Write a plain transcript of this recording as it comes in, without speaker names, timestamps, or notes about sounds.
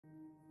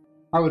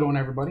How we doing,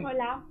 everybody?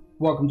 Hola,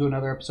 Welcome to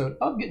another episode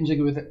of Getting Jiggy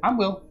With It. I'm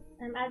Will,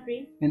 I'm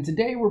Adri. and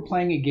today we're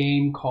playing a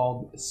game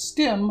called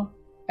STEM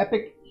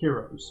Epic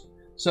Heroes.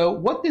 So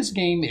what this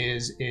game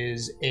is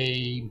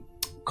a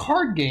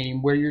card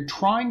game where you're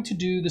trying to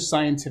do the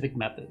scientific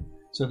method.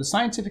 So the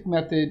scientific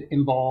method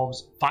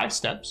involves 5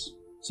 steps.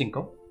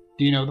 Cinco.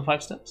 Do you know the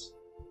 5 steps?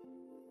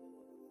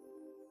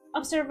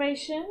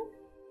 Observation,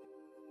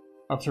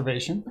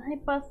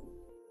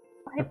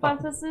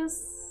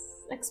 hypothesis,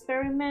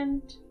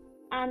 experiment,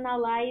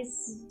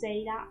 analyze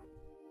data,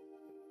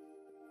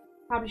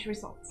 publish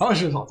results.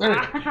 Publish results. There we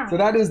go. So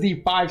that is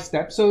the 5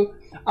 steps. So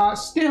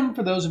STEM,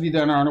 for those of you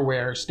that aren't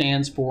aware,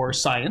 stands for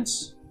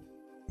science,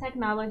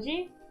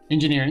 Technology,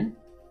 engineering,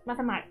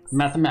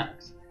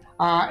 mathematics.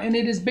 And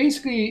it is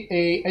basically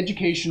a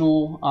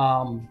educational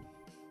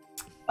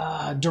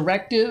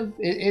directive.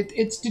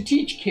 It's to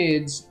teach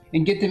kids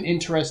and get them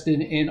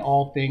interested in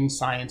all things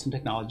science and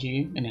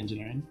technology and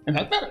engineering and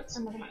mathematics.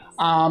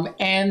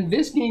 And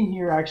this game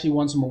here actually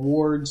won some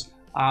awards.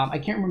 I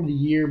can't remember the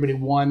year, but it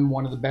won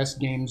one of the best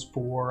games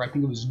for, I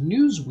think it was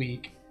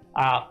Newsweek,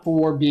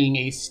 for being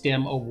a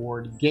STEM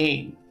award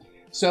game.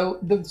 So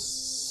the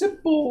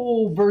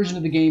simple version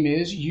of the game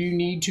is you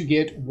need to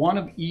get one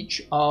of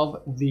each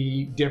of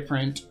the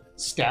different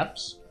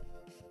steps.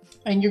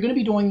 And you're going to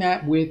be doing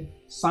that with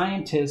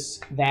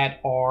scientists that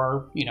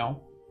are,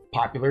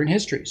 popular in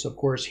history. So of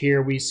course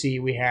here we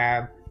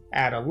have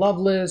Ada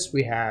Lovelace,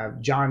 we have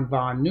John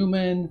von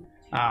Neumann,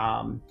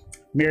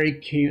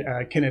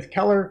 Kenneth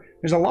Keller.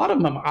 There's a lot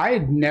of them I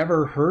had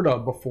never heard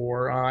of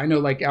before. I know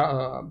like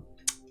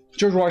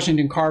George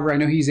Washington Carver, I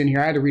know he's in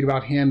here. I had to read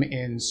about him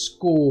in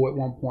school at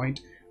one point.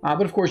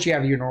 But of course you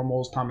have your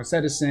normals, Thomas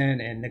Edison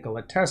and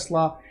Nikola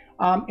Tesla.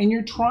 And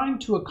you're trying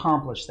to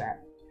accomplish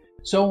that.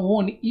 So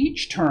on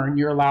each turn,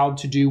 you're allowed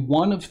to do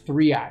one of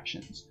 3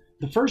 actions.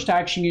 The first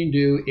action you can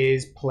do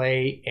is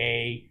play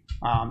a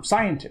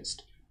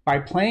scientist. By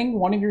playing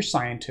one of your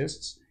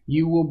scientists,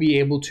 you will be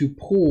able to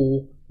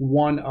pull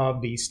one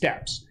of these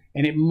steps.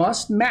 And it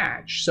must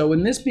match. So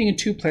in this being a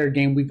 2-player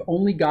game, we've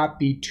only got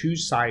the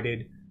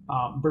 2-sided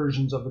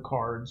versions of the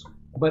cards.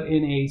 But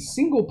in a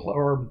single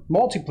or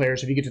multiplayer,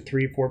 so if you get to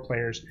 3 or 4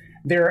 players,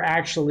 there are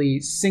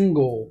actually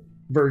single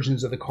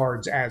versions of the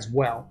cards as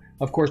well.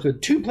 Of course, with a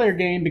 2-player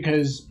game,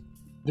 because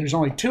there's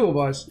only 2 of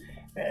us,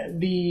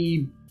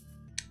 the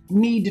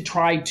need to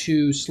try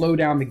to slow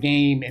down the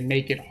game and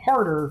make it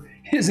harder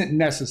isn't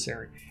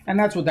necessary. And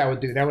that's what that would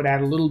do. That would add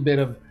a little bit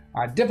of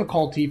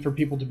difficulty for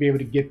people to be able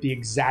to get the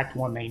exact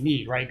one they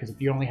need, right? Because if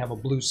you only have a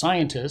blue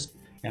scientist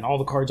and all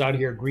the cards out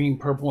here are green,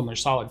 purple, and they're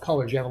solid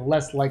colors, you have a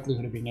less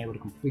likelihood of being able to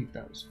complete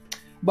those.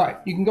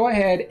 But you can go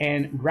ahead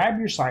and grab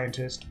your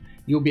scientist.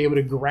 You'll be able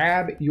to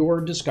grab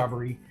your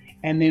discovery.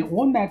 And then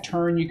on that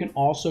turn, you can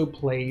also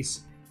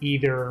place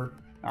either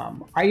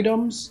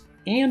items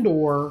and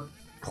or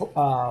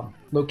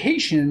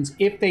locations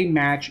if they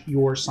match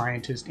your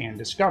scientist and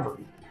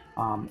discovery.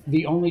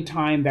 The only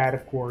time that,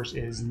 of course,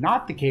 is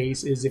not the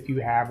case is if you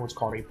have what's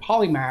called a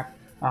polymath,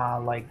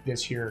 like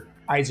this here,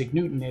 Isaac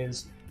Newton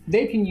is.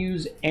 They can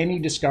use any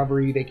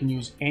discovery, they can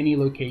use any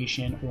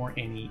location or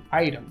any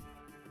item.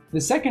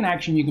 The second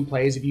action you can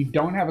play is if you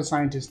don't have a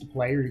scientist to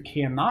play or you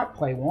cannot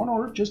play one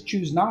or just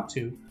choose not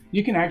to,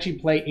 you can actually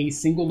play a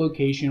single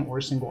location or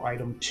a single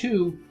item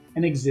to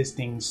an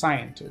existing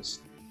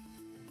scientist.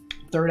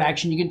 Third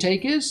action you can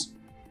take is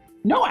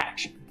no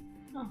action.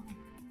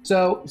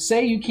 So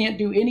say you can't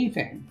do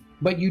anything,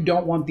 but you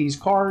don't want these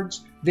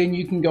cards, then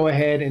you can go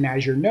ahead and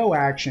as your no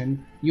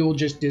action, you'll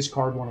just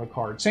discard one of the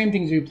cards. Same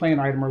thing as you play an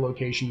item or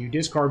location, you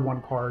discard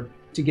one card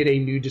to get a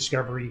new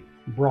discovery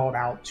brought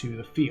out to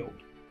the field.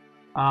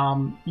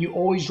 You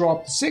always draw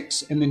up to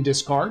 6 and then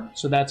discard.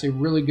 So that's a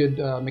really good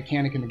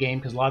mechanic in the game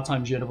because a lot of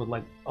times you end up with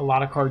like a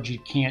lot of cards you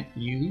can't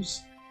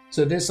use.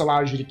 So this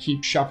allows you to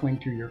keep shuffling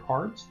through your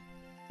cards.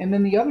 And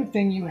then the other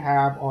thing you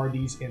have are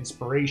these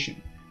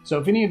inspiration. So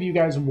if any of you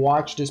guys have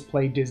watched us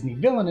play Disney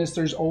Villainous,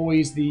 there's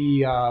always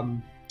the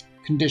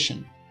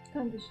conditions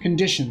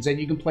that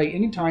you can play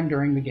anytime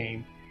during the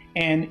game.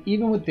 And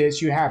even with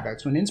this, you have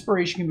that. So an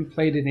inspiration can be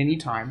played at any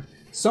time.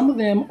 Some of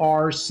them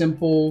are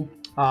simple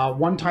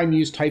one-time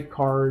use type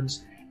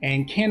cards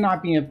and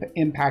cannot be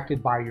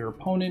impacted by your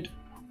opponent.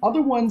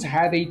 Other ones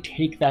have a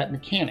take that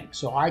mechanic.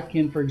 So I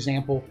can, for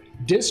example,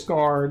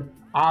 discard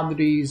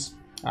Oddity's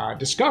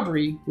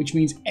discovery, which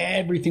means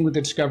everything with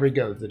the discovery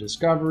goes. The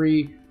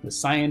discovery, the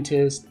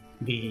scientist,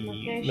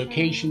 the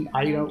location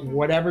item,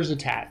 whatever's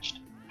attached.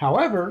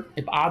 However,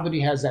 if Oddity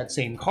has that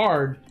same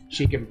card,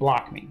 she can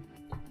block me.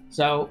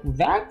 So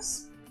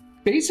that's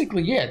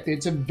basically it.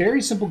 It's a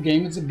very simple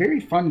game. It's a very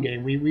fun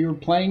game. We were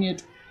playing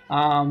it,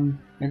 and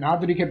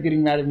Oddity kept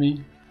getting mad at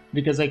me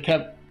because I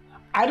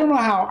don't know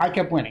how I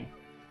kept winning.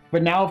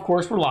 But now, of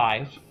course, we're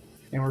live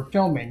and we're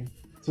filming,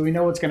 so we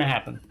know what's going to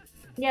happen.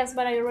 Yes,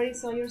 but I already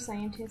saw your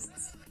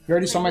scientists. You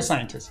already saw my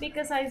scientists.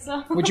 Because I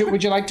saw. Would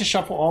you like to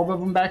shuffle all of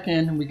them back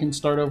in and we can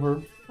start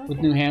over with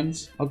new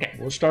hands? Okay,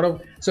 we'll start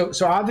over. So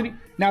Oddity.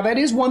 Now that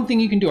is one thing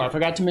you can do. I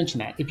forgot to mention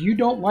that. If you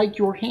don't like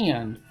your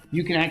hand,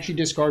 you can actually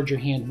discard your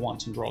hand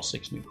once and draw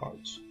 6 new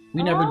cards.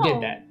 We never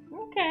did that.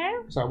 Okay.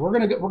 So we're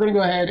gonna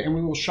go ahead and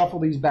we will shuffle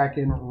these back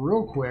in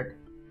real quick.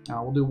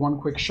 We'll do one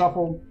quick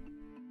shuffle,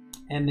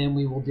 and then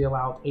we will deal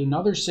out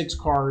another 6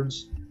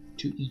 cards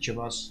to each of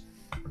us.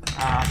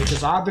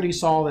 Because I already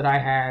saw that I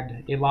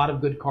had a lot of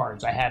good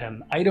cards. I had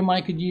an item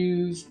I could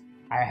use.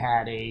 I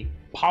had a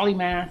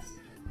polymath.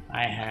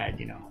 I had,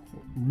 you know,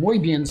 muy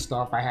bien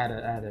stuff. I had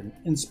an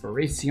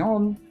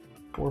inspiration.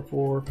 4,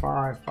 4,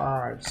 5,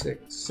 5,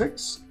 6,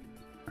 6.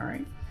 All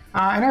right.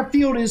 And our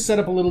field is set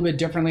up a little bit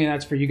differently, and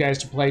that's for you guys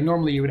to play.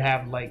 Normally you would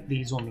have like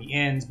these on the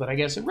ends, but I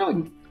guess it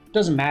really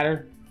doesn't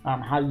matter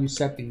how you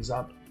set these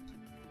up.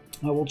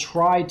 I will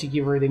try to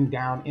give everything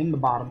down in the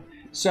bottom.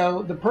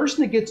 So the person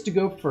that gets to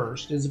go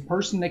first is a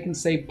person that can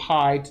say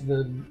pi to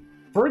the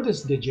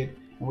furthest digit,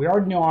 and we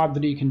already know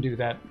that you can do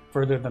that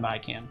further than I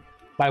can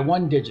by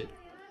 1 digit.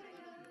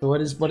 So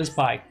what is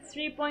pi?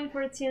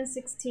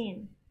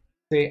 3.1416.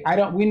 See, I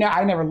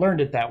never learned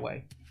it that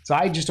way. So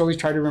I just always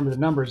try to remember the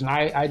numbers, and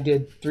I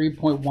did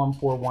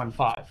 3.1415.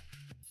 All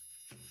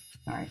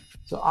right,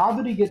 so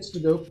Avadi gets to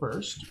go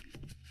first.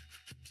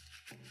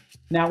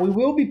 Now we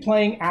will be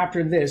playing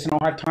after this, and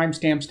I'll have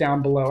timestamps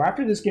down below.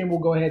 After this game, we'll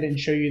go ahead and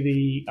show you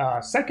the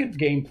second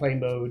gameplay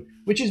mode,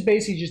 which is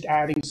basically just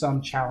adding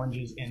some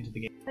challenges into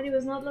the game. But it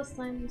was not last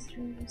time we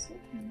streamed this.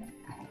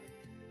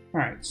 All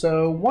right,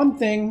 so one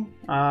thing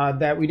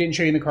that we didn't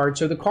show you in the cards.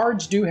 So the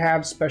cards do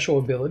have special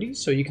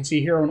abilities. So you can see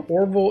here on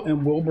Orville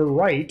and Wilbur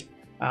Wright,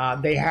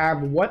 they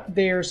have what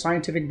their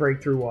scientific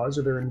breakthrough was,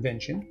 or their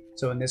invention.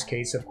 So in this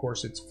case, of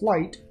course, it's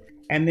flight.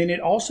 And then it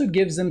also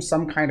gives them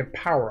some kind of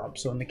power-up.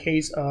 So in the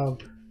case of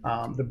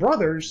the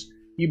brothers,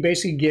 you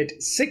basically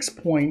get 6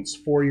 points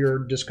for your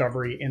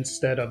discovery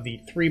instead of the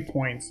 3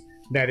 points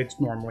that it's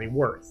normally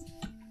worth.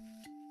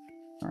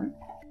 All right.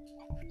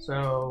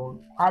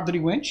 So, Avadi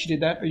went. She did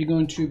that. Are you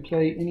going to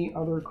play any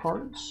other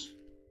cards?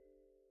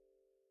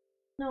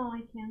 No,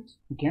 I can't.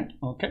 You can't?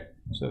 Okay.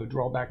 So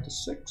draw back to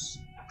 6.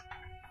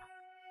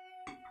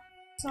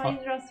 So I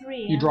draw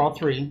 3. You draw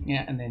 3,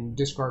 yeah, and then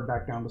discard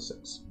back down to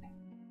 6.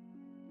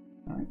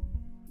 All right,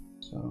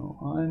 so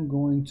I'm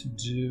going to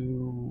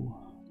do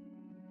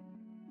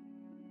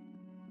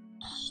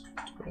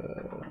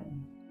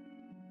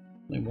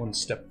only one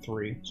step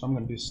 3, so I'm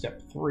going to do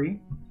step 3,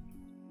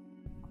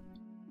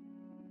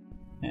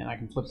 and I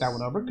can flip that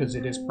one over because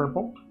it is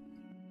purple,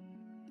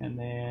 and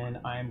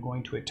then I'm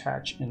going to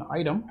attach an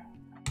item.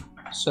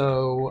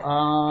 So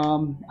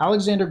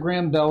Alexander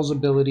Graham Bell's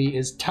ability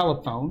is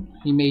telephone.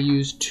 He may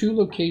use 2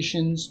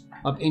 locations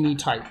of any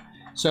type.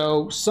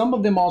 So some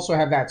of them also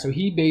have that. So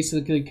he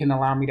basically can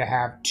allow me to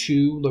have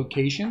 2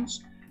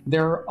 locations.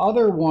 There are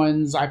other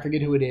ones, I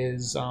forget who it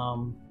is.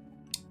 Thomas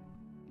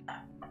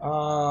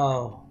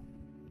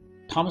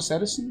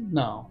Edison?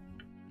 No.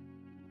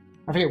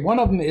 I forget. One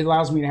of them, it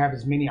allows me to have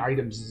as many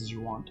items as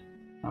you want.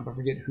 I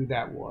forget who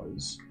that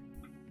was.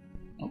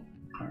 Oh,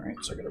 all right,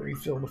 so I got to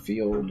refill the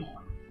field.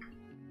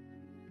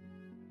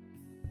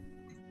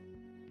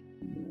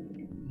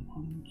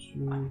 1,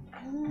 2,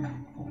 3,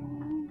 4.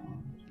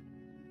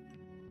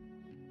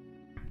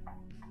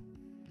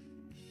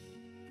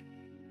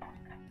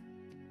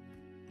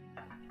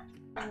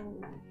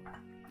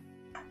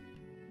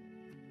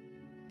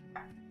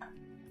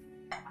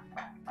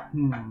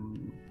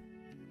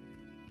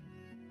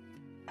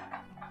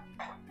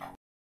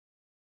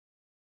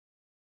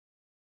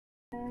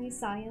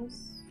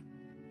 Science.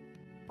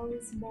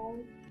 Always small.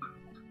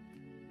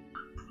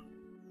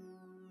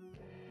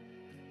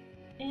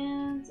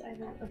 And I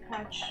will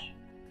attach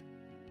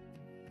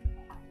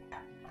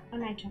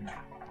an item.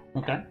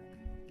 Okay.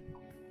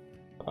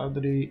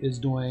 Audrey is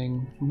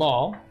doing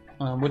ball.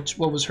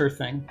 What was her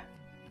thing?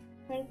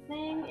 Her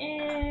thing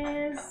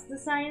is the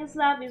science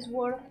lab is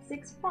worth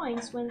 6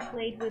 points when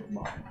played with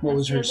ball. What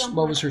was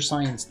her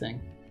science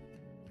thing?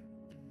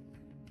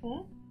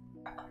 Okay.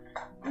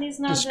 And it's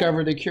not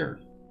discover the cure.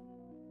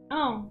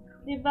 Oh,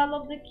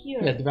 develop the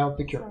cure. Yeah, develop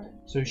the cure. Sorry.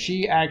 So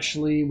she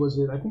actually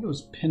I think it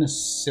was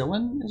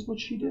penicillin is what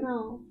she did?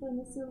 No,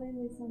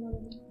 penicillin is another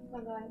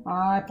guy.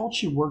 I thought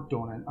she worked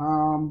on it.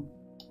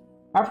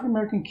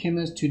 African-American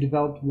chemist who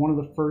developed one of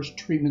the first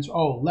treatments,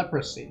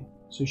 leprosy.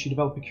 So she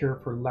developed a cure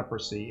for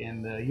leprosy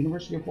in the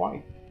University of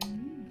Hawaii.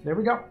 There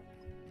we go.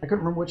 I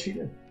couldn't remember what she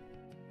did.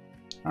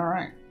 All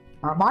right.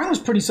 Mine was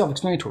pretty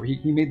self-explanatory.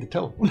 He made the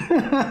telephone.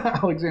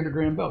 Alexander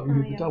Graham Bell, he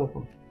made the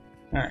telephone.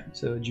 All right,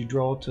 so did you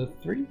draw to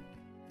 3?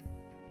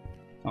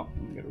 Oh,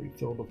 I'm going to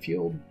refill the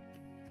field.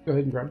 Go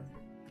ahead and grab it.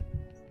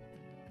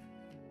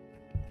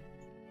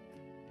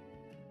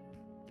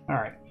 All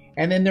right,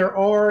 and then there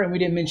are, and we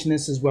didn't mention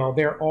this as well,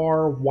 there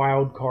are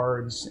wild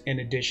cards in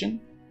addition.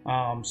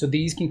 So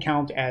these can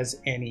count as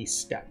any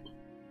step.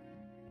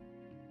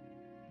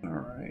 All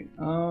right,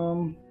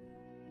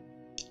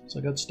 so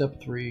I got step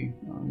 3.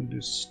 I'm going to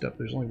do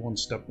there's only one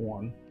step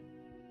 1.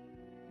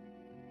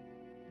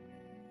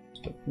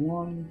 Step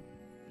 1.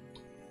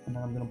 And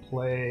then I'm going to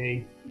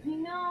play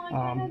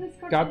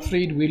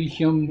Gottfried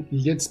Wilhelm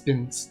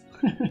Leibniz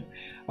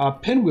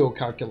pinwheel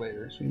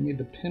calculator. So we made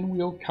the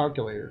pinwheel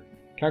calculator.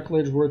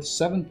 Calculator's worth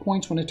 7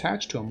 points when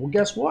attached to him. Well,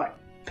 guess what?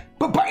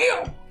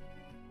 Ba-bam!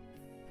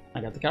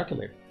 I got the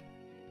calculator.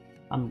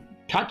 I'm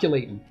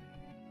calculating.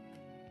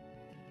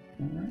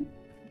 All right.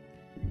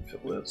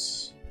 Fill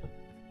this.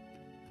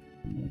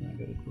 And then I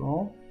got to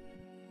draw.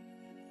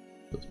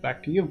 So it's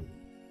back to you.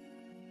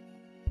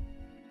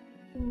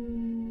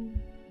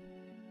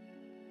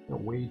 There are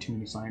way too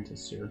many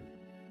scientists here.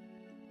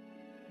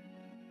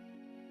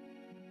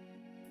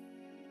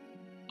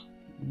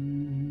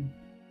 You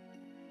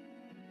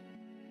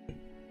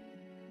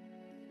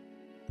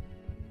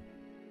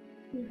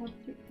have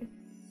to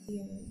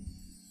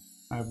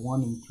I have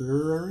 1 in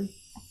 3.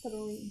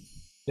 3.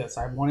 Yes,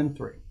 I have 1 in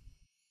 3.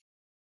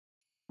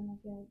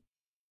 Okay.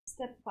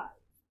 Step 5.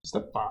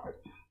 Step 5.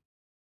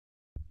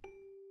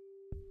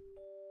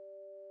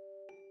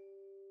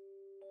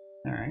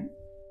 All right.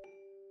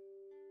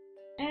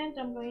 And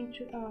I'm going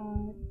to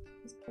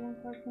discard 1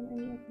 card from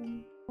any of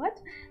them. What?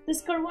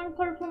 Discard 1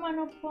 card from an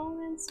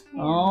opponent's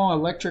hand. Oh,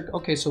 electric.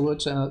 Okay, so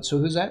let's. So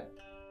who's that?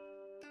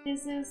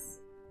 This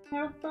is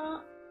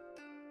Hertha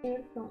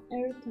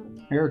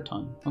Ayrton.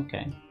 Ayrton.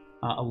 Okay.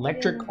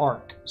 Electric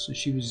arc. So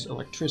she was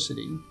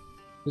electricity.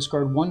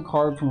 Discard 1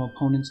 card from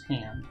opponent's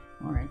hand.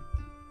 All right.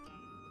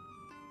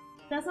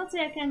 Does not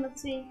say I cannot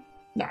see.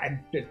 Nah, I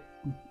did.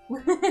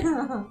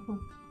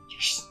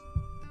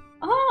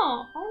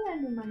 Oh, hola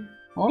Newman.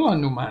 Hola,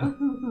 Newman.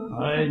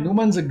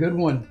 Newman's a good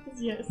one.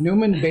 Yes.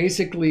 Newman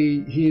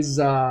basically, he's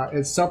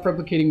a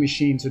self-replicating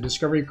machine, so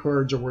discovery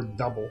cards are worth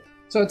double.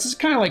 So it's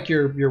kind of like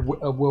your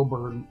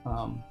Wilbur,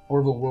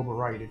 Orville Wilbur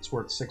Wright. It's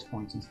worth 6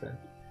 points instead.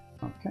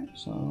 Okay,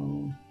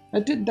 so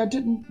that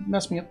didn't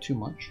mess me up too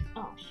much.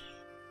 Oh.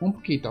 Un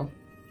poquito.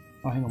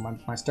 Oh, hang on,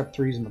 my step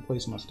 3 is in the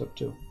place of my step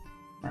 2. All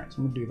right, so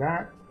I'm gonna do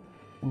that.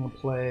 I'm gonna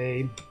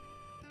play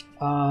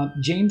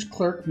James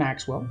Clerk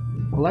Maxwell.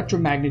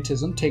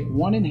 Electromagnetism. Take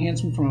 1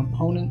 enhancement from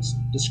opponent's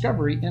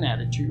discovery and add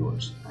it to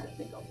yours. I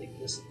think I'll take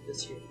this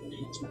here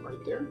enhancement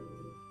right there.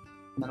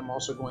 And then I'm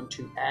also going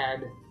to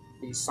add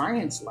the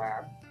Science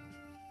Lab.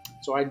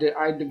 So I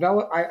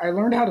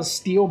learned how to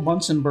steal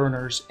Bunsen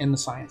burners in the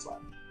Science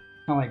Lab.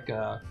 Kind of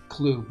like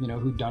Clue, you know,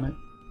 who done it.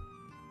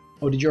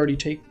 Oh, did you already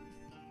take?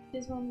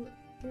 This one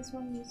was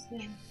there.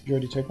 Did you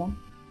already take one?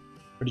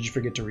 Or did you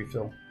forget to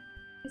refill?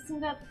 Isn't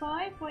that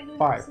 5? Why do you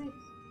 5. have 6?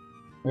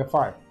 We have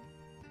 5.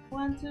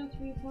 1, 2,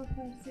 3, 4, 5,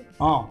 6.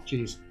 Oh,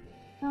 jeez.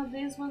 No,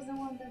 this was the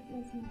one that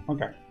was not.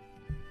 Okay.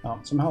 Oh,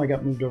 somehow I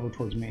got moved over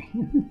towards me.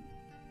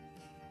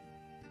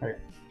 Okay,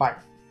 5.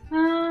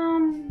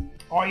 Oh,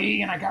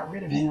 yeah, and I got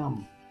rid of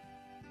him.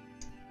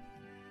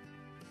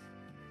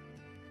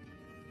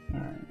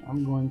 Alright,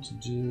 I'm going to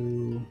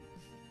do...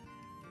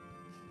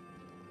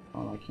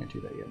 Oh, I can't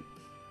do that yet.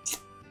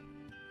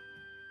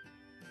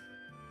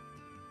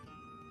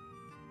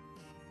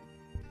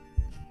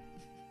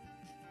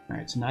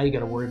 Alright, so now you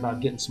gotta worry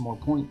about getting some more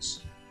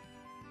points.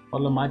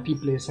 All of my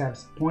people have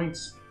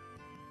points.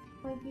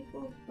 My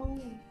people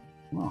don't.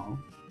 Oh.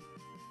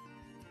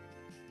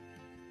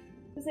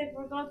 Because I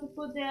forgot to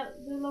put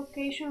the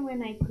location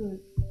when I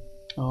could.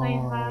 Oh. I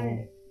had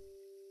it.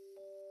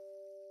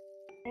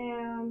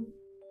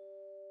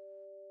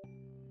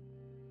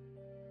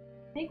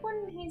 Take 1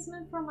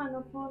 enhancement from an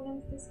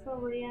opponent's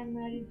discovery and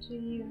add it to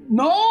you.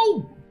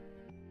 No!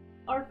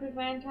 Or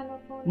prevent an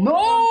opponent No!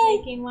 from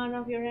taking 1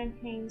 of your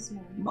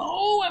enhancements.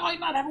 No, I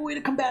might not have a way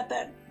to combat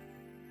that.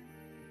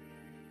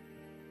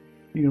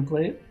 You gonna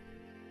play it?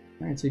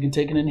 Alright, so you can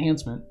take an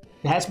enhancement.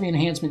 It has to be an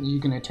enhancement that you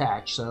can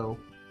attach, so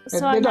it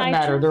doesn't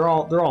matter. They're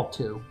all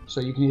 2. So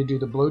you can either do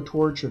the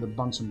blowtorch or the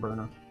Bunsen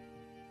burner.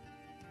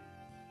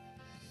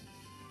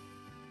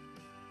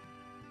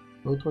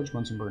 Blowtorch,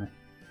 Bunsen burner.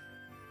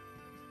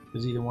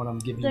 Is either one I'm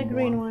giving you the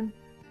green one.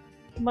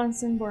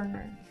 Bunsen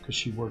burner. Because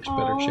she works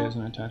better if she has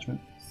an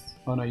attachment.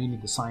 Oh no, you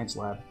need the Science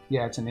Lab.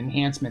 Yeah, it's an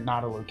enhancement,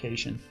 not a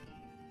location.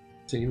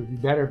 So it would be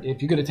better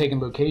if you could have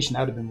taken location. That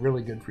would have been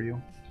really good for you.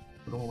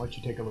 But I won't let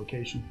you take a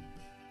location.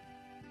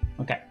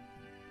 Okay.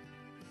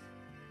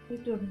 Your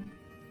turn.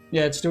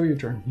 Yeah, it's still your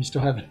turn. You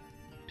still haven't.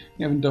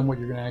 You haven't done what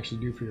you're going to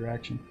actually do for your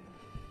action.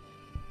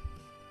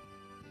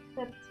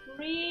 Step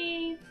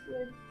 3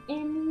 with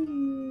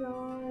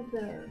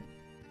another.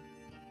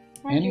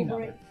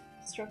 Another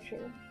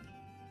Structure.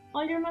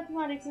 All your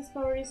mathematics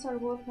discoveries are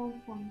worth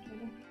 1 point.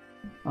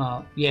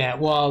 Yeah,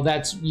 well,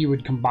 that's you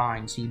would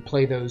combine, so you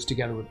play those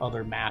together with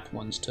other math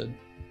ones to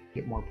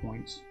get more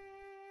points.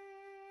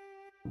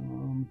 That's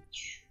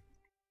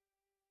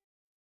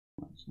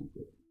not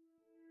good.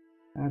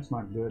 That's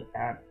not good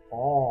at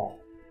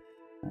all.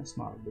 That's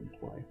not a good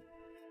play.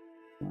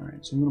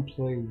 Alright, so I'm going to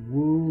play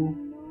Woo.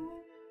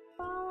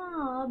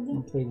 I'm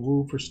going to play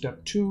Woo for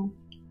step 2.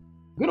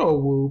 Good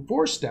old Woo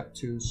for step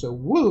 2. So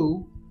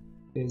Woo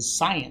is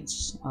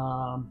science.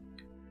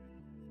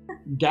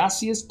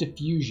 Gaseous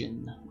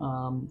diffusion.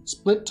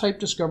 Split type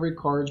discovery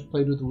cards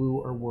played with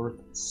Woo are worth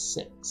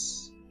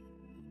 6.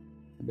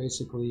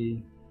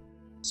 Basically,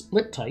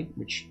 split type,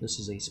 which this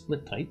is a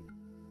split type,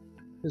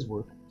 is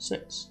worth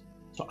 6.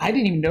 So I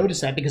didn't even notice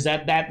that because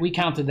that we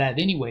counted that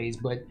anyways,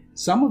 but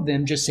some of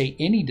them just say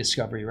any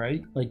discovery,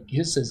 right? Like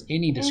his says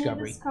any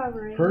discovery.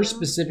 Hers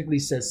specifically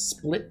says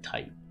split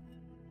type.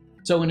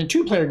 So in a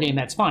two-player game,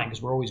 that's fine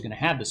because we're always going to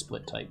have the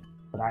split type.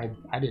 But I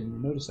didn't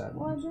even notice that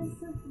one.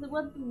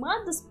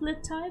 What the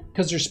split type?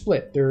 Because they're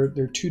split.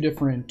 They're two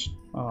different.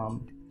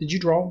 Did you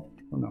draw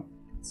or no?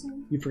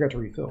 You forgot to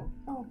refill.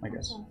 Oh, I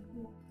guess. Okay.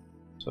 Yeah.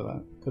 So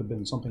that could have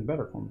been something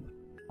better for me.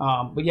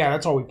 But yeah,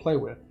 that's all we play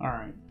with. All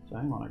right. So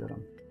hang on, I gotta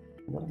hang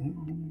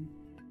on.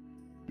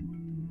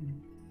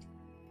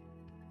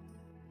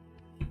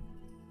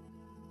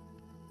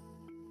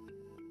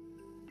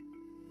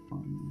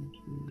 One,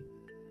 two,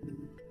 three.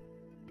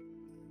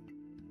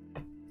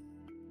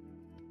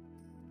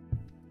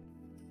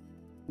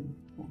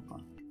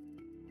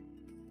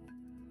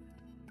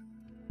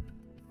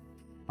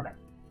 Okay.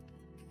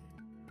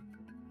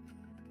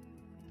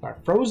 So I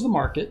froze the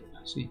market,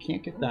 so you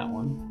can't get that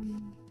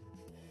one.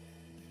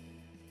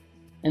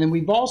 And then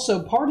we've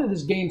also, part of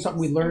this game, something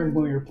we learned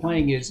when we were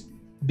playing is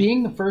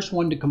being the first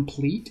one to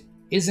complete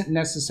isn't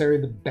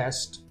necessarily the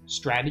best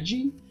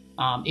strategy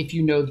if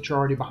you know that you're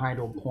already behind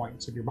on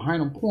points. If you're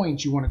behind on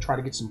points, you want to try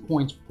to get some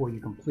points before you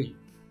complete.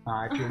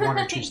 If you're one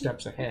or two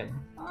steps ahead.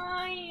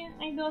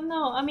 I don't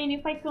know. I mean,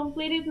 if I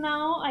complete it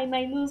now, I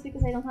might lose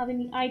because I don't have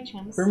any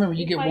items. But remember,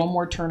 you get one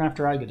more turn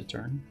after I get a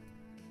turn.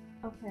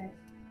 Okay.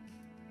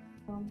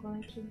 So I'm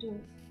going to do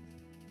it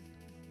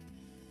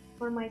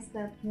for my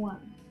step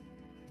 1.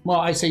 Well,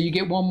 I say you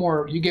get one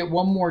more. You get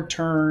one more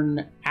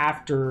turn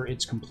after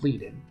it's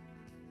completed.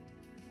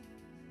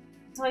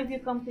 So if you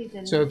complete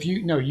it. So if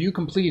you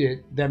complete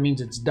it, that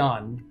means it's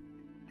done,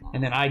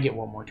 and then I get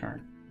one more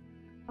turn.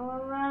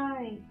 All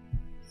right.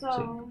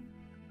 So.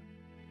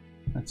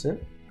 See? That's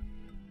it.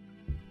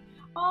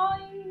 Oh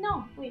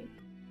no! Wait,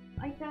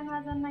 I can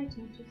add an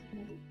item to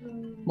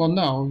it. Well,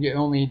 no,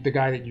 only the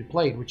guy that you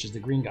played, which is the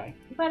green guy.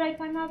 But I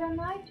can add an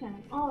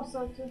item. Oh,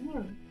 so to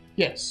him.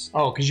 Yes.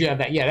 Oh, because you have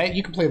that. Yeah,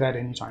 you can play that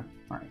anytime.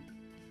 All right.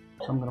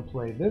 So I'm going to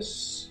play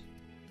this.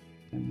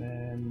 And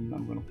then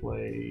I'm going to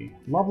play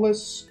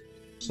Lovelace.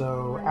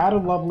 So, Ada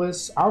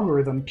Lovelace,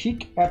 algorithm,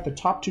 peek at the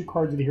top 2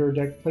 cards of the hero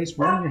deck, place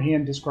one in your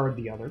hand, discard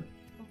the other.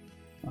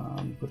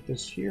 Put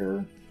this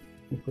here.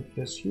 Put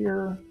this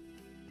here.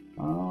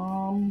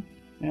 And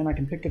I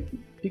can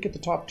peek at the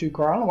top 2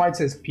 cards. I don't know why it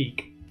says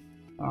peek.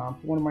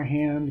 Put one in my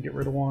hand, get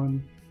rid of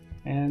one,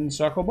 and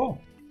circle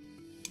ball.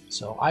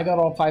 So I got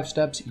all 5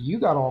 steps, you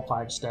got all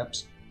 5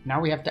 steps.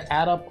 Now we have to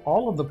add up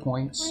all of the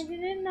points. I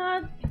didn't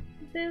add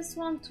this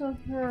one to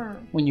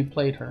her. When you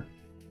played her.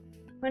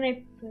 When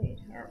I played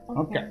her.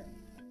 Okay.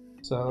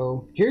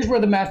 So here's where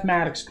the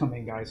mathematics come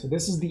in, guys. So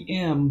this is the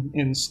M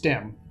in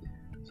STEM.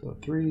 So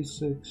 3,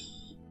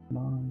 6,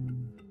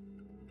 9,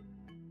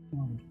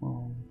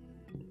 12.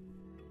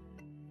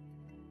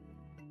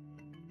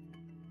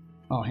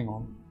 Oh, hang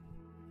on.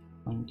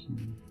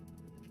 19.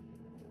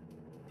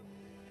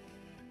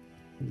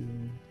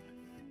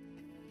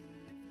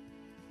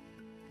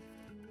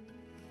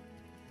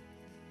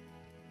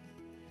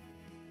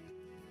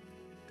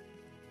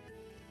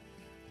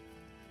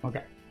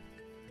 Okay.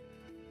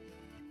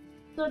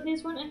 So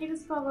this one, any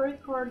discovery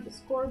card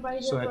scored by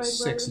the so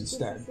that's 6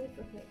 instead.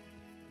 Okay.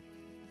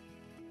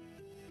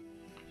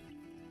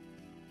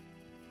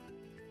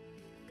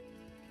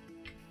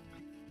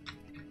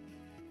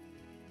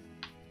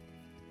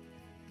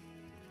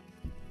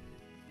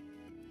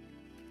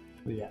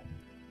 Yeah.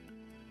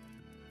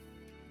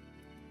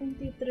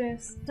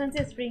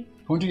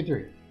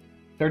 23.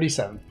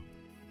 37.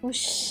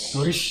 Whoosh.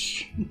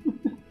 Whoosh.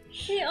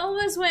 He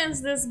always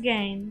wins this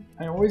game.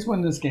 I always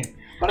win this game.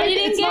 But I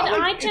didn't get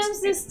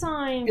items this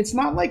time. It's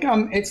not like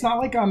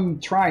I'm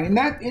trying, and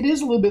that it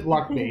is a little bit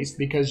luck based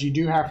because you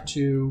do have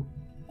to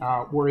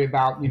worry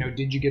about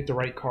did you get the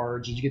right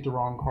cards, did you get the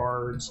wrong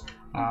cards,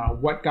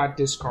 what got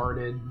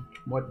discarded,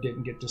 what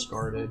didn't get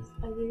discarded.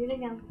 I did it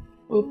again.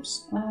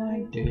 Oops,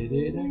 I did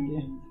it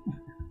again.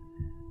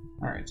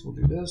 All right, so we'll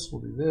do this.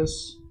 We'll do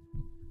this.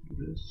 Do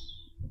this.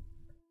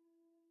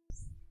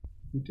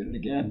 We did it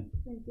again.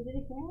 I did it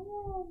again.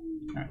 All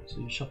right, so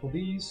you shuffle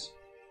these.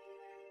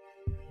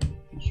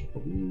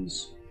 Shuffle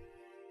these.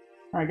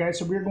 All right, guys,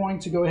 so we're going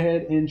to go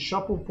ahead and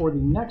shuffle for the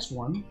next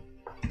one.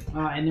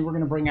 And then we're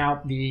going to bring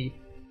out the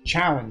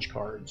challenge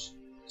cards.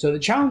 So the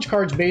challenge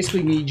cards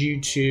basically need you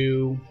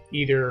to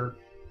either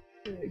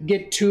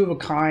get 2 of a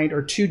kind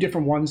or 2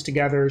 different ones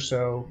together.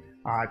 So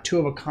 2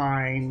 of a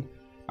kind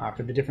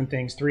for the different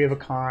things, 3 of a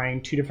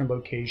kind, 2 different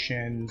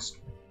locations,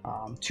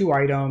 2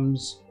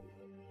 items.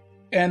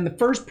 And the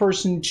first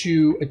person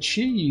to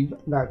achieve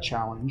that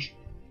challenge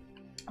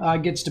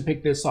gets to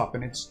pick this up.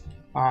 And it's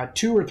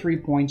 2 or 3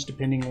 points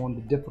depending on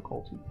the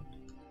difficulty.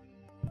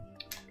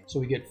 So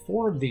we get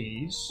 4 of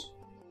these.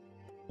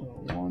 So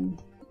 1,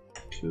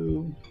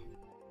 2,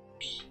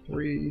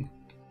 3,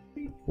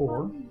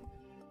 4.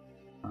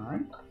 All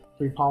right,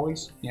 3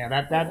 polys. Yeah,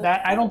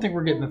 that I don't think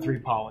we're getting the 3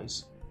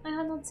 polys. I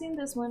have not seen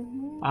this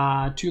one.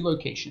 2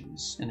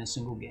 locations in a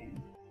single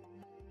game.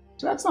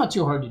 So that's not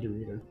too hard to do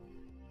either.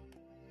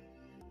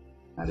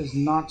 That is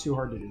not too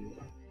hard to do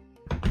either.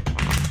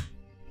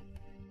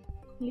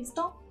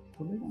 Listo?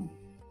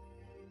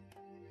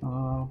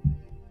 Oh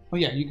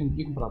yeah, you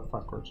can put out the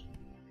 5 cards.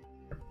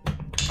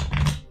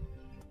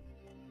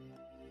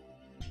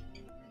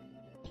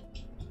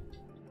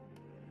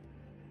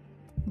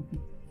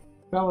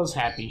 Bella's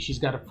happy. She's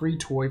got a free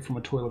toy from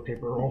a toilet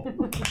paper roll.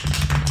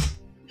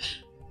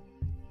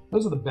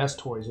 Those are the best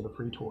toys, are the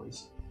free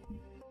toys.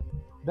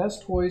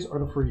 Best toys are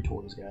the free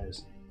toys,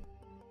 guys.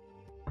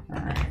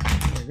 Alright,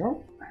 there we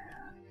go.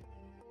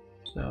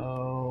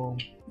 So,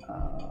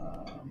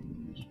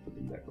 just put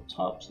them back up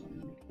top so that we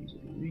make it easy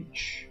to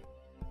reach.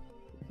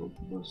 Both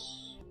of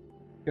us.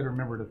 Gotta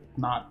remember to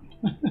not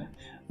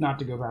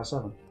to go past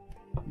 7.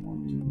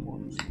 1,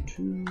 1,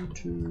 2,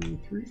 2,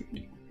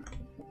 3.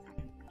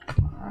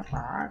 5,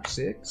 5,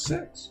 6,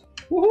 6.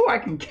 Woohoo! I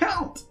can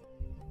count.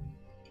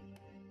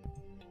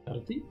 Got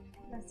a thief.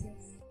 Yes.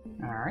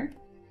 All right.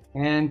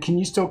 And can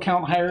you still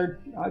count higher?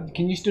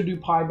 Can you still do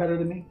pi better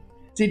than me?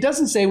 See, it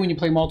doesn't say when you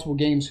play multiple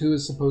games who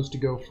is supposed to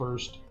go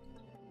first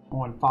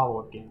on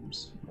follow-up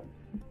games.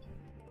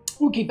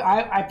 We'll keep.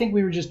 I think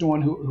we were just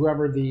doing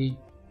whoever the.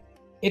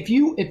 If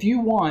you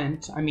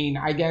want, I mean,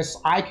 I guess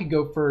I could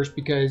go first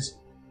because.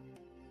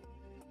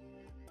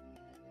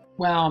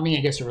 Well, I mean,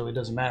 I guess it really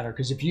doesn't matter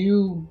because if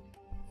you.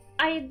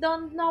 I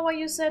don't know why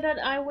you said that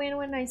I win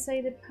when I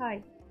say the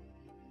pi.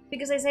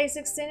 Because I say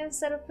 16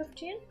 instead of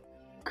 15?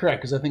 Correct,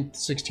 because I think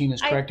 16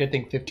 is correct. I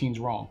think 15 is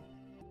wrong.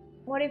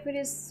 What if it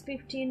is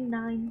 15,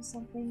 9,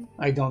 something?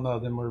 I don't know.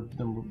 Then we're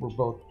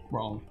both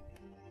wrong.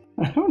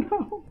 I don't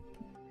know.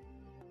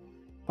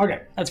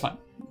 Okay, that's fine.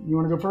 You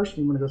want to go first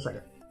or you want to go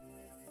second?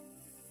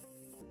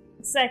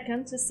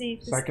 Second, to see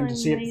if second to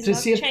see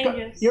if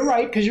changes. You're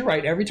right, because you're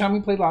right. Every time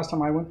we played last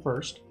time, I went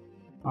first.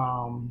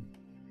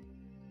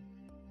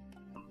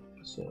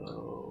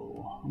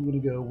 So I'm gonna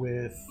go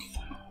with.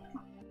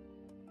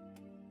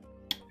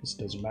 This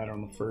doesn't matter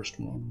on the first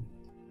one.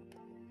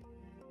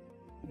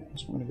 Yeah,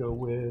 so I'm gonna go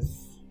with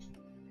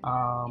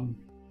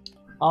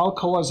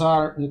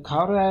Alcazar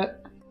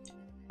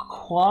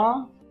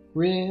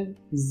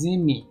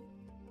Khwarizmi.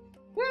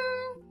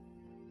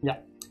 Yeah,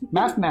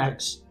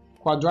 mathematics.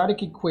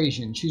 Quadratic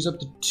equation. Choose up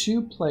to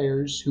 2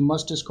 players who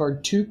must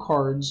discard 2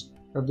 cards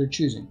of their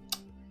choosing.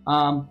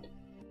 I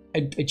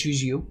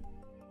choose you.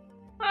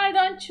 I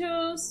don't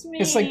choose me.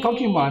 It's like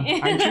Pokemon.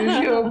 I choose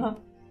you.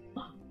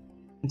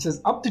 It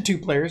says up to 2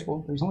 players.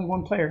 Well, there's only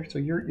 1 player, so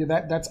you're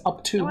that's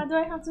up to. What do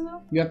I have to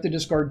do? You have to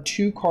discard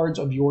 2 cards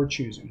of your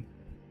choosing.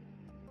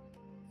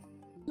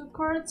 2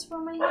 cards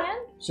from my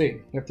hand? See,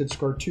 you have to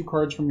discard 2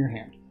 cards from your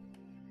hand.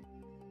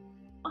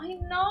 I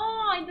know,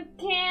 I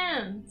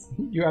can't.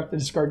 You have to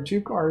discard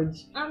 2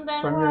 cards and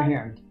then from your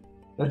hand.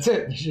 That's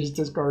it. You just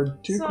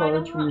discard 2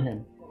 cards from your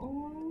hand.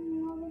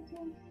 Oh, that's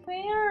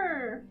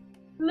unfair.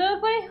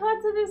 Look what I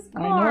had to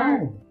discard. I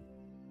know.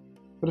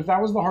 But if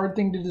that was the hard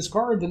thing to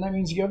discard, then that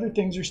means the other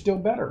things are still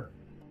better.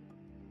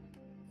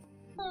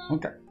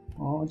 Okay.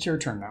 Well, it's your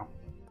turn now.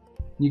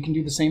 You can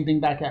do the same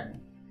thing back at me.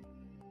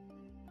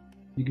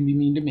 You can be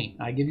mean to me.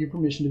 I give you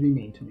permission to be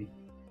mean to me.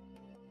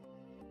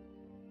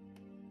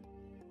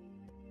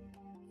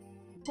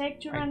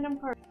 Take 2 random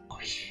cards.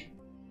 Push.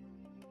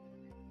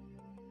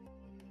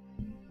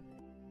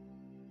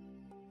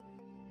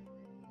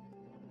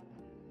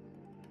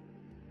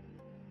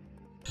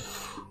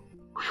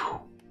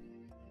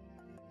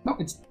 No,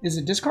 is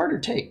it discard or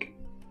take?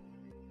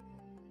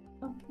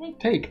 Oh, take.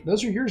 Take.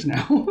 Those are yours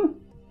now.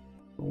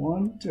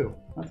 1, 2.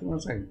 That's what I'm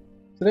saying.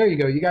 So there you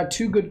go. You got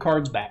 2 good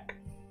cards back.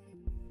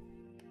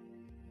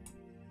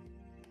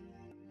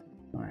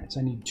 Alright, so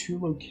I need 2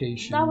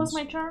 locations. That was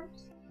my turn?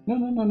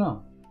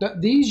 No.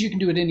 These you can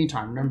do at any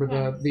time. Remember,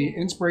 okay, the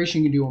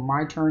inspiration you can do on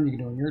my turn, you can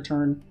do on your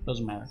turn.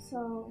 Doesn't matter.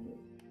 So...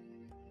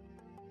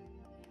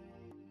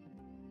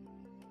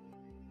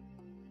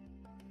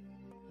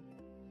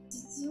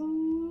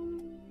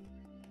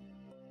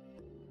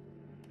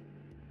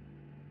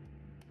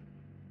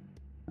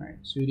 Alright,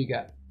 so who do you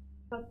got?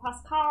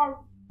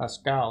 Pascal.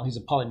 Pascal. He's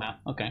a polymath.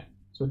 Okay.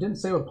 So it didn't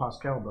say what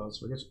Pascal does,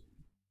 so I guess...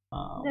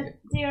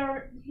 he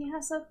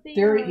has a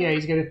theory. Yeah,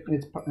 he's got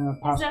it's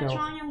Pascal. Is that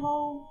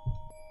triangle?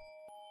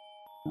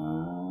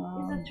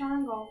 It's a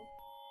triangle.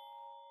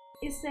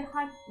 It's the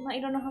high... I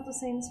don't know how to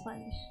say in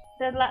Spanish.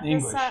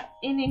 English.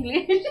 In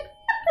English.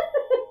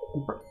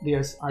 The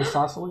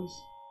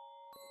isosceles?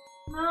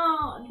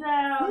 No,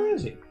 Where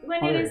is he?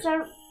 When it is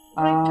a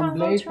rectangle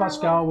Blaise triangle.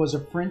 Pascal was a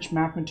French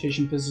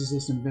mathematician,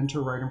 physicist,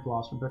 inventor, writer, and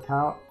philosopher.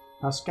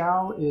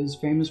 Pascal is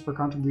famous for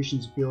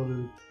contributions to the field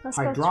of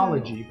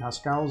hydrology,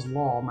 Pascal's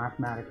law,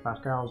 mathematics,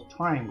 Pascal's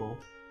triangle,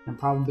 and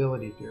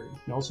probability theory.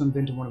 He also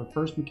invented one of the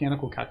first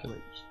mechanical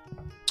calculators.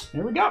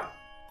 There we go.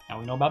 Now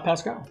we know about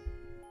Pascal.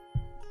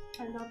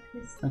 I love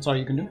his... That's all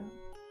you can do.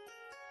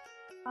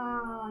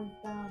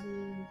 That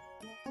is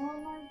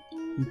all I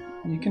can do.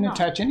 You can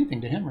attach anything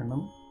to him,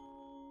 remember?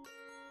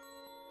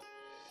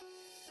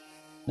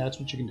 That's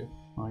what you can do.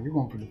 Oh, you're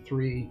going for the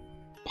 3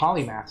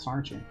 polymaths,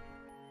 aren't you?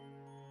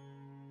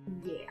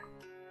 Yeah.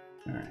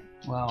 Alright.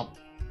 Well,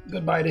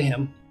 goodbye to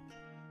him.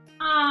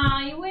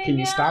 I win. Can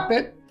you stop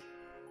it?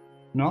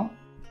 No?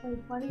 Wait,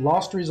 what is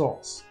Lost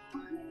results.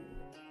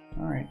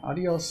 Alright,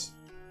 adios.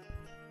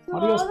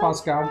 Adios, Todo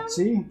Pascal. time?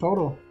 See?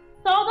 Todo.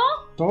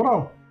 Todo?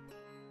 Todo.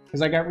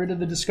 Because I got rid of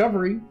the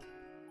discovery.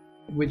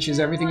 which is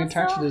everything I'm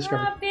attached so to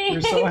Discovery. happy.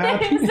 You're so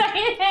happy.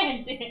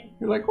 Excited.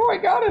 You're like, oh, I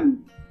got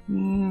him.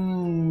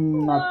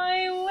 Not.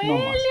 Ay, No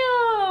más.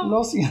 William.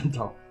 Lo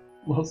siento.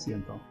 Lo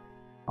siento.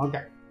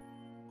 Okay.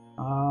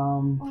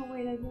 Oh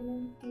wait, I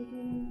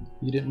didn't.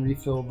 You didn't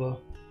refill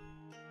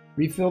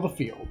the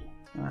field.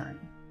 All right.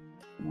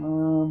 I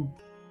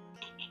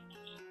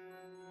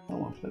don't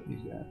want to put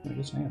these guys. I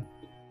guess I am.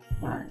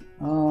 All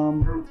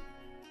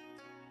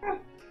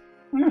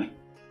right.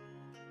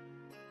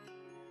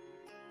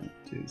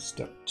 Do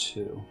step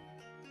 2.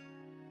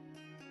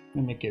 I'm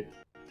gonna make it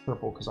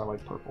purple because I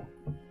like purple.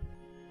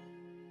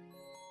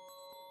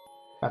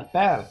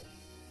 Purple.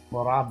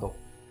 Morado.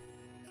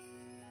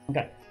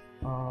 Okay.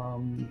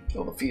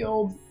 Fill the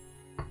field.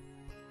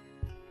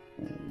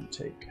 And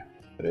take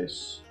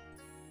this.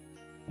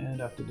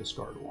 And have to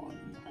discard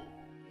 1.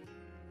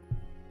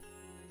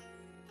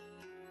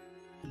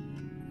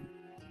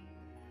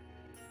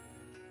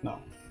 No.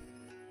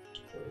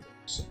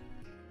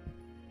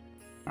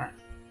 Alright.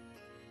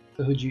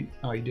 So who'd you...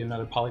 Oh, you did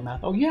another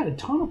polymath. Oh, you had a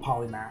ton of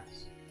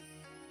polymaths.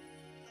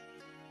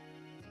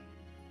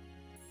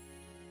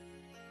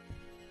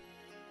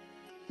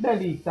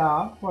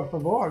 Delita, por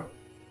favor.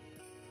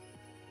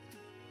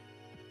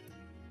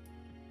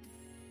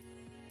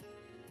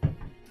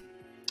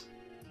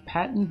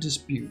 Patent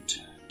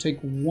dispute. Take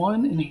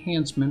 1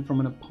 enhancement from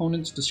an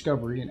opponent's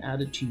discovery and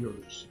add it to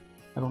yours.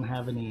 I don't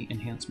have any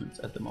enhancements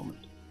at the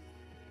moment.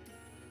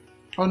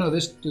 Oh no,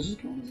 does this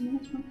count as an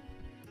enhancement?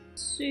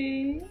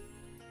 See?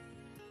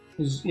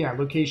 Yeah,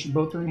 location,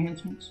 both are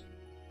enhancements?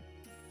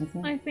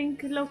 I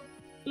think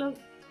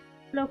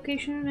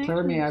location and So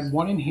let me add 1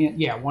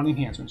 one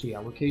enhancement. So yeah,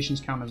 locations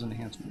count as an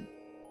enhancement.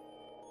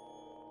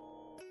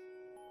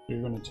 So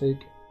you're going to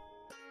take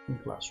in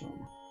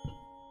classroom.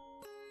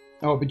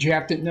 Oh, but you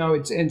have to, no,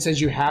 it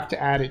says you have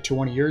to add it to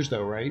one of yours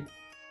though, right?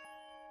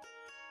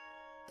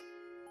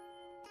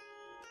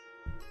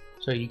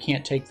 So you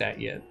can't take that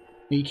yet.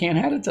 You can't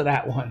add it to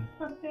that one.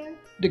 Okay.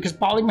 Because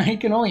polymath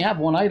can only have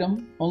 1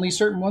 item. Only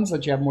certain ones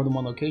let you have more than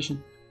 1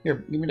 location.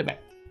 Here, give me the back.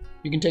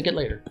 You can take it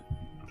later.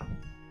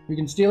 You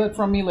can steal it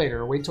from me later,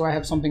 or wait till I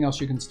have something else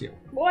you can steal.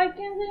 Why can't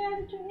I add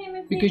it to him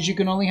if Because you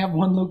can only have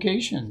 1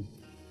 location.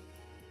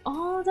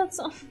 Oh, that's...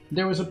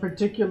 There was a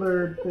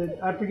particular,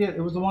 I forget,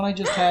 it was the one I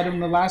just had in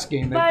the last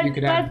game that you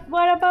could have. But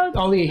what about...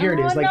 Oh yeah, here it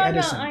is, like no,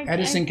 Edison. no,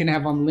 Edison can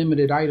have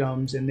unlimited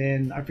items, and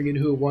then I forget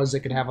who it was that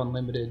could have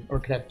unlimited, or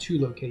could have 2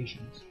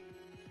 locations.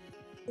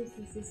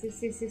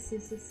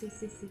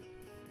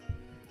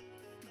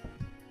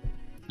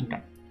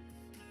 Okay.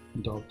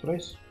 Dog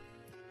tres.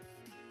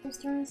 Whose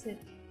turn is it?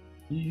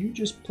 You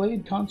just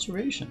played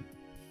conservation.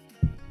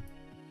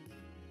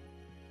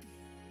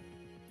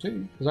 See,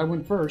 because I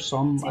went first,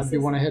 so I'd be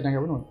 1 ahead and I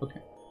got rid of 1.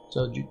 Okay.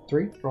 So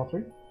 3, draw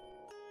 3.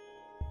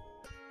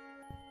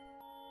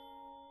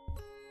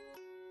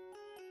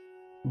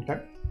 Okay.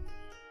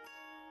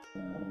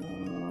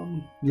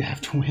 You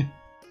have to win.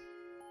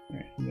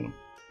 Alright, I'm gonna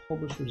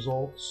publish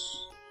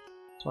results.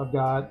 So I've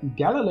got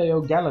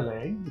Galileo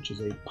Galilei, which is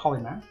a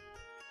polymath.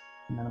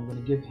 And then I'm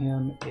going to give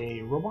him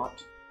a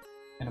robot.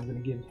 And I'm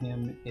going to give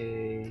him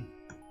a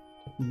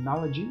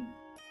technology.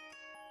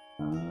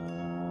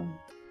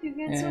 You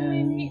get so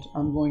many.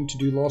 I'm going to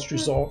do lost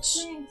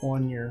results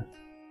on your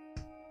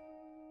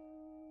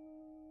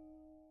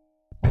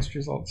lost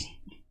results.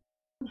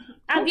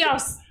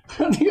 Adios.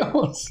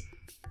 Adios.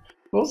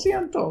 Lo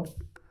siento.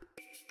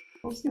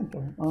 Lo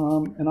siento.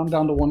 And I'm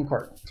down to 1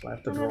 card, so I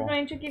have to draw. I'm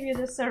going to give you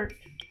dessert.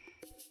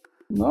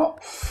 No.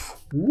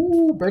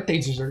 Ooh, birthday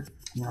dessert.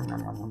 Nom, nom,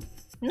 nom, nom.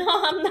 No,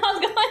 I'm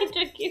not going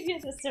to give you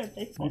dessert.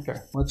 Okay,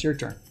 what's your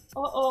turn?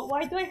 Oh,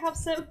 why do I have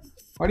 7?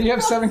 Why do you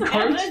have 7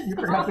 cards? You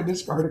forgot to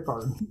discard a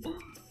card.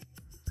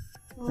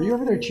 Are you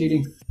over there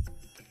cheating?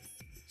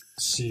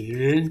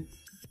 See?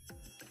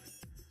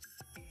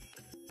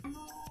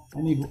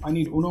 I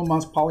need uno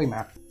más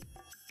polymath.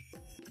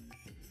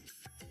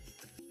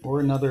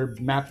 Or another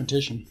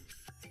mathematician.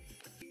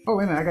 Oh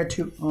wait a minute, I got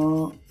 2.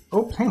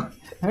 Oh, hang on.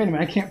 Wait a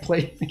minute, I can't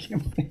play.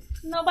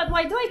 No, but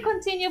why do I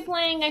continue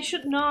playing? I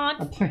should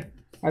not.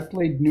 I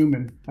played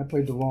Newman. I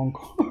played the wrong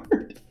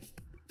card.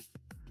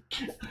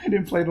 I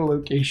didn't play the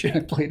location. I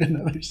played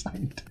another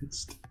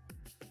scientist.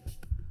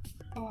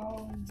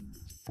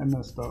 I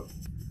messed up.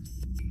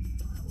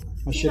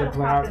 I should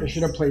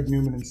have played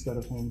Newman instead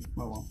of him.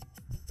 Oh well.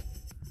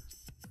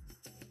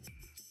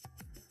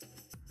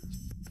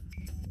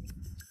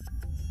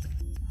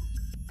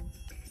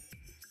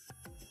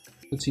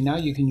 But see, now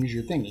you can use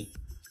your thingy.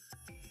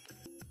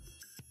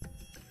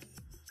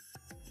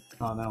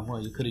 Oh no,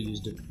 well you could have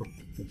used it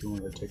if you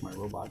wanted to take my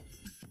robot.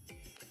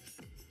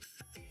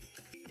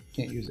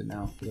 Can't use it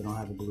now because I don't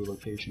have a blue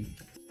location.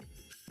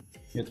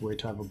 You have to wait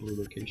to have a blue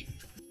location.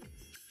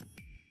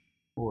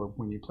 Or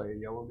when you play a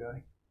yellow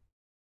guy.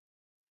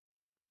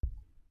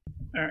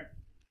 Alright.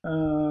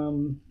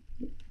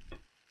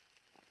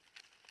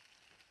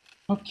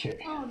 Okay.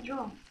 Oh,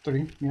 draw.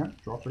 3, yeah,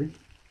 draw 3.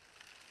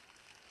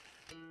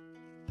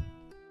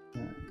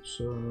 Alright,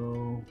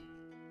 so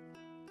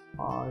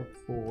 5,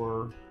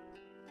 4,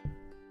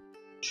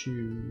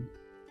 2,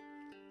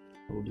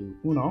 We'll do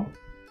Uno.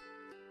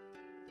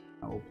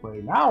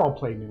 Now I'll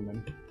play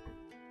Newman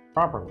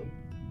properly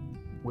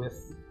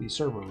with the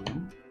server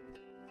room.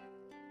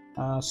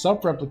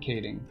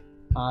 Self-replicating.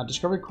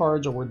 Discovery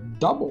cards are worth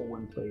double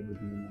when played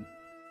with Newman.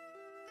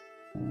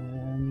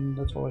 And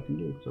that's all I can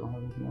do because I don't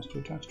have anything else to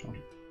attach to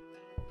them.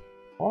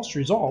 Lost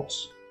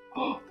results.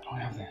 Oh, I don't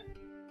have that.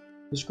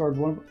 Discard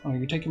one. Oh,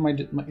 you're taking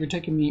you're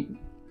taking me.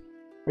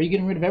 Are you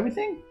getting rid of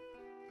everything?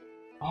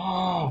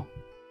 Oh,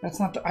 that's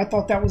not. I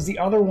thought that was the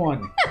other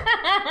one.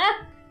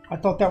 I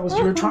thought that was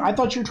I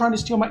thought you were trying to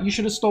steal my. You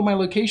should have stole my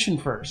location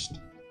first.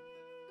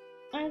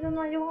 I don't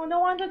know. You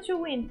don't want to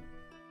win.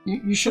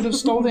 You should have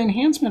stole the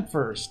enhancement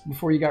first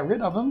before you got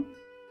rid of him.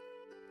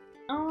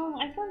 Oh,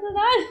 I can't do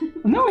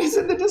that. No, he's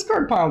in the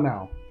discard pile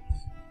now.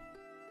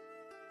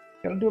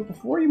 Gotta do it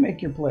before you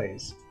make your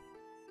plays.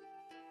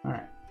 All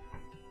right.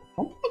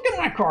 Don't look at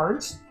my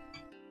cards.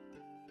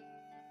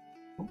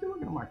 Don't be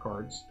looking at my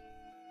cards.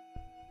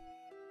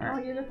 Oh,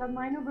 you look at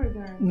mine over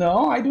there.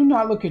 No, I do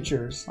not look at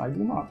yours. I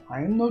do not.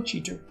 I am no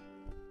cheater.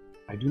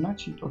 I do not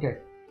cheat. Okay,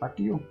 back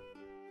to you.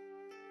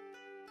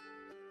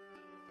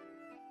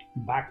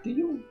 Back to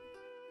you.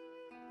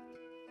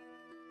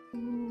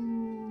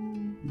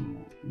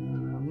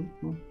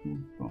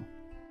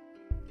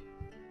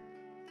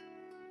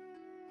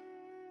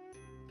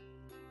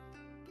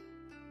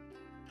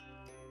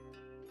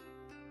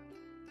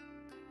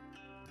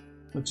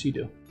 What's he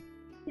do?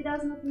 He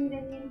does not need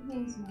any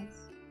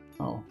enhancements.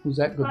 Oh, who's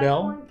that?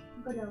 Godel?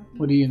 Godel.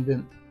 What do you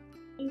invent?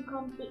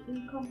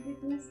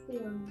 Incompleteness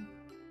theorem.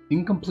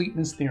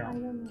 Incompleteness theorem. I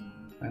don't know.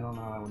 I don't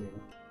know that one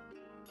either.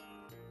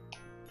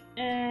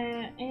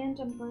 And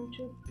I'm going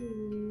to put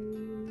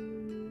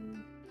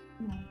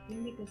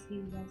nothing because he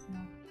does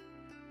not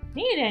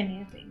need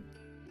anything.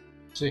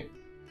 See?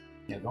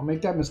 Yeah, don't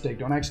make that mistake.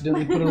 Don't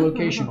accidentally put a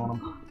location on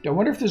him. I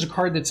wonder if there's a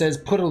card that says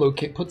put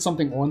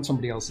something on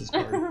somebody else's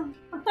card.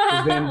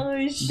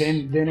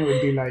 then it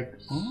would be like,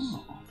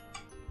 oh.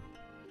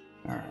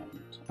 Alright.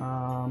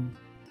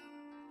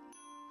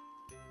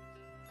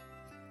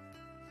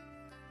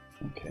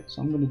 Okay,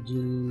 so I'm gonna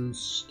do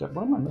step.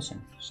 What am I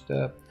missing?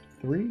 Step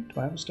 3? Do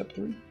I have a step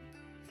 3?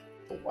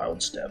 A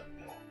wild step.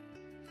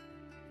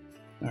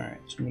 Alright,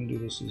 so I'm gonna do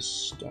this as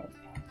step.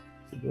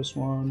 So this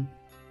one,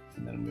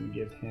 and then I'm gonna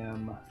give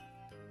him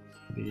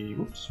the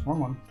wrong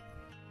one.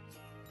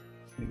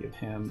 I'm gonna give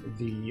him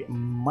the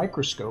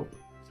microscope.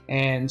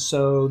 And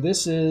so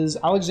this is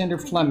Alexander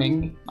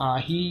Fleming.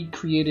 He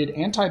created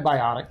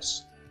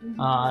antibiotics.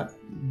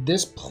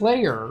 This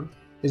player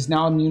is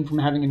now immune from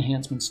having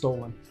enhancements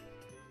stolen.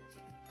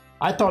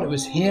 I thought it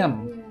was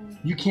him. Yeah.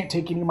 You can't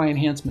take any of my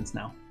enhancements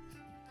now.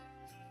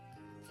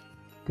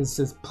 Because it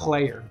says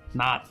player,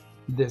 not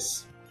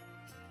this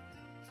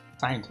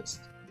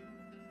scientist.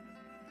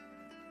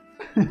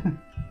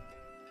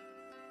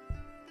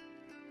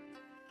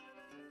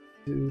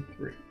 2,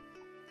 3.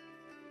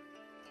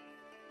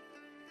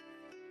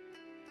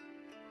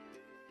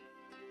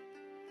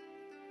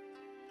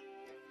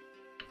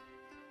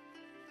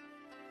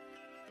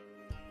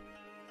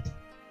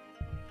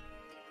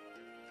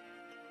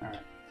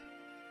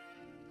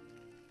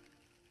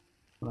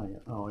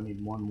 Oh, I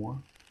need one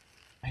more.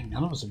 Hey,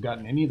 none of us have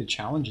gotten any of the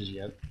challenges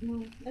yet.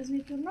 No, as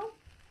we do now.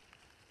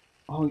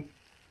 Oh,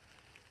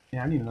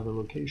 yeah, I need another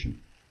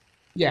location.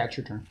 Yeah, it's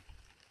your turn.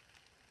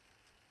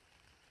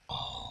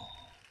 Oh,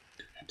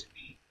 do that to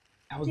me.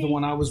 That was the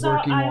one I was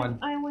working on.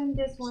 I win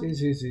this one.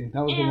 See.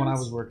 That was the one I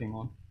was working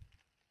on.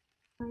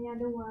 Oh yeah,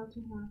 the wild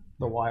to have.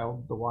 The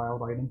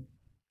wild item.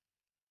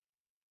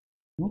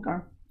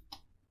 Okay.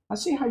 I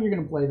see how you're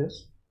gonna play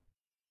this.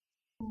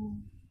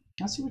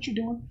 I see what you're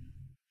doing.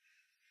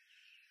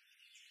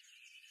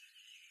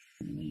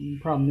 The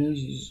problem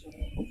is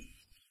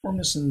we're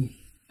missing.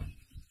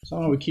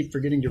 Somehow we keep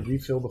forgetting to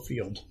refill the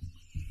field.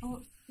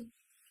 Oh.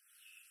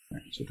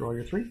 Alright, so draw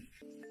your 3.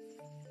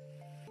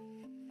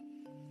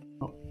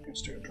 Oh, I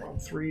still draw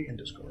 3 and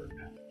discard.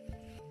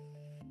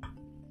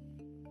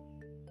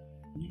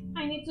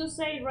 I need to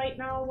say right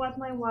now what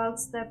my wild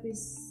step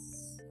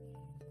is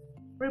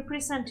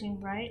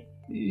representing, right?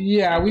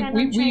 Yeah, we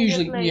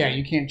usually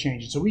you can't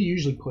change it. So we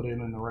usually put it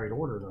in the right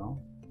order though.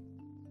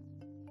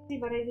 See,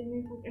 but I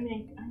didn't put, I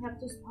mean, I have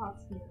 2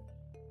 spots here.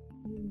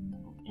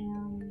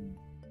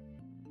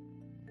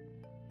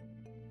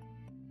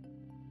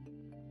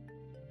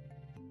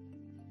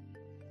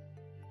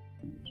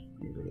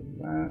 Get rid of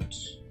that.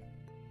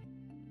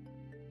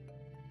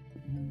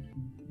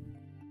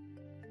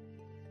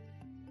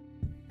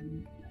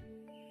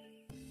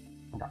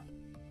 Okay.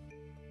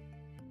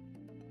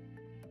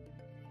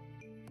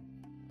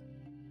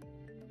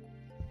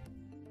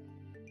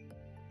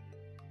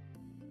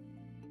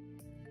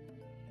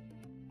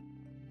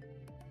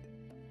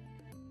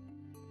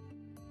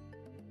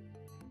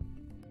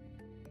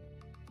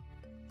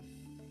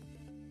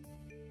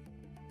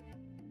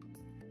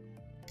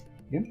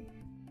 Yep.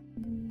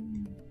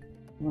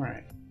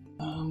 Alright,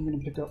 I'm going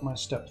to pick up my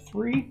step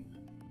 3,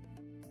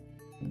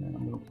 and then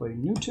I'm going to play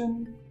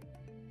Newton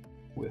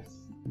with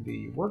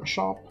the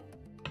workshop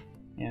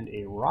and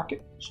a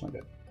rocket. So I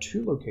got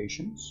 2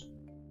 locations.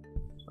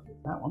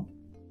 That one.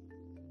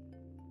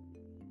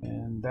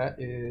 And that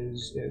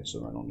is it,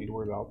 so I don't need to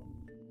worry about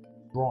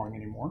drawing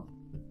anymore.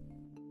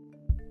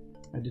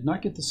 I did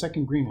not get the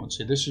second green one.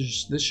 So this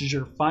is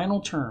your final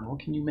turn. What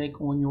can you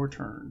make on your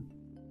turn?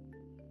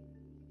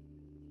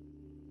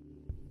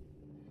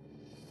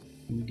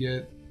 Can you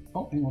get...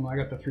 Oh, hang on. I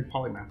got the 3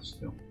 polymaths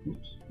still.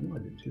 Oops. I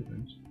did 2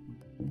 things.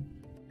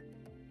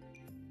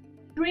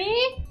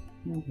 3?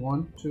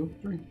 1, 2,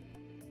 3.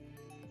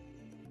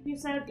 You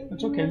said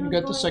That's okay. You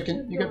got the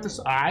second. You got this.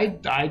 I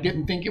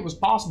didn't think it was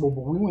possible,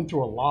 but we went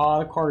through a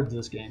lot of cards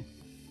this game.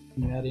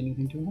 Can you add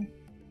anything to them?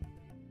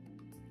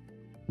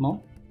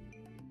 No?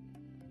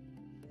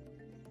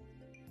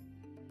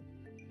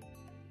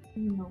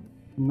 No.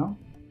 No?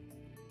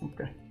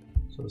 Okay.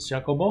 So the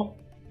Shakobo.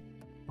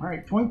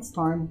 Alright, points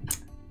time.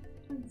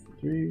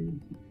 3.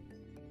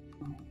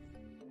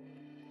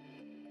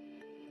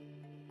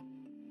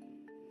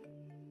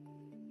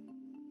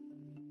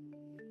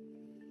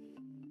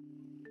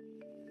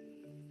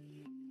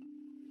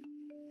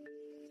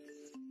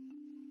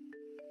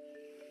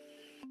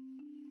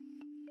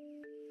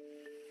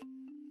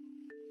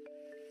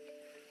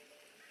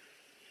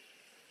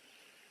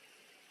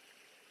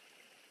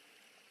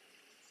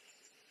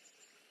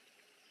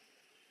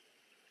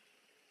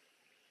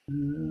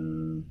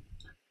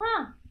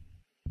 Huh.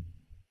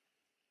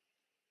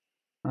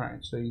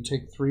 Alright, so you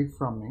take 3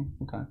 from me.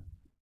 Okay.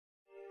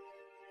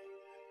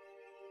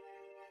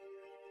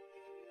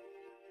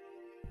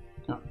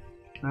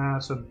 Oh.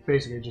 So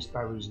basically just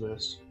I lose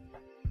this.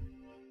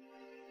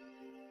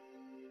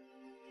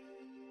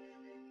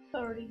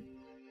 30.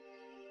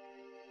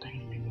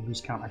 Dang, you made me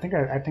lose count. I think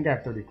I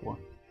have 34.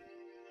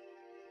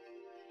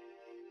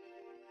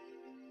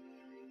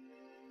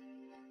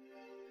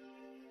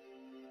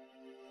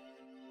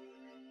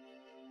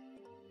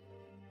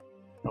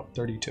 Nope,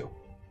 32.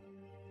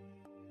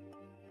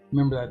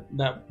 Remember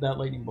that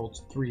lightning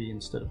bolt's 3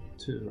 instead of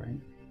 2, right?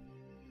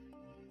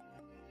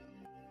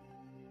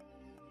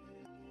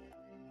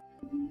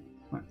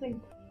 I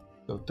think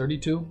So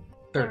 32,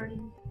 30. 30.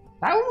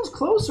 That one was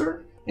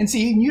closer. And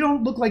see, you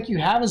don't look like you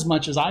have as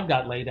much as I've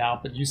got laid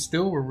out, but you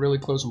still were really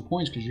close in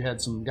points because you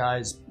had some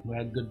guys who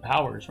had good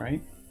powers,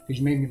 right? Because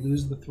you made me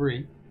lose the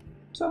 3.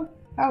 So,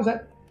 how's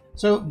that?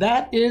 So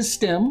that is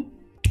STEM.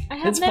 I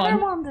have never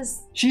won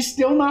this. She's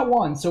still not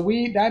won. So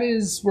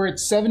we're at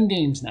 7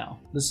 games now.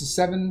 This is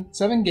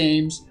seven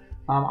games.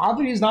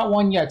 Audrey is not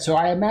won yet, so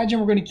I imagine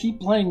we're going to keep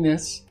playing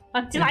this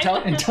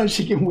until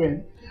she can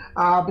win.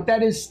 But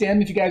that is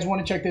STEM. If you guys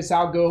want to check this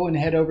out, go and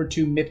head over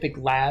to Mythic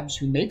Labs,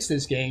 who makes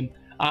this game.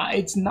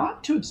 It's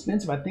not too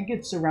expensive. I think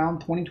it's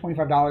around $20,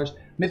 $25.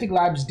 Mythic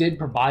Labs did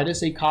provide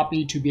us a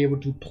copy to be able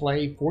to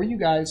play for you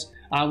guys.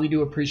 We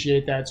do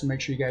appreciate that, so make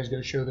sure you guys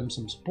go show them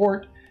some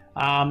support.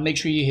 Make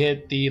sure you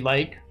hit the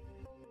like,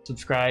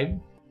 subscribe,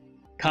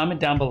 comment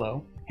down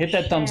below, hit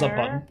that thumbs up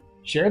button,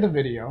 share the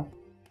video,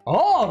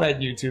 all that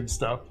YouTube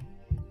stuff.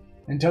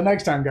 Until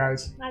next time,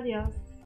 guys. Adios.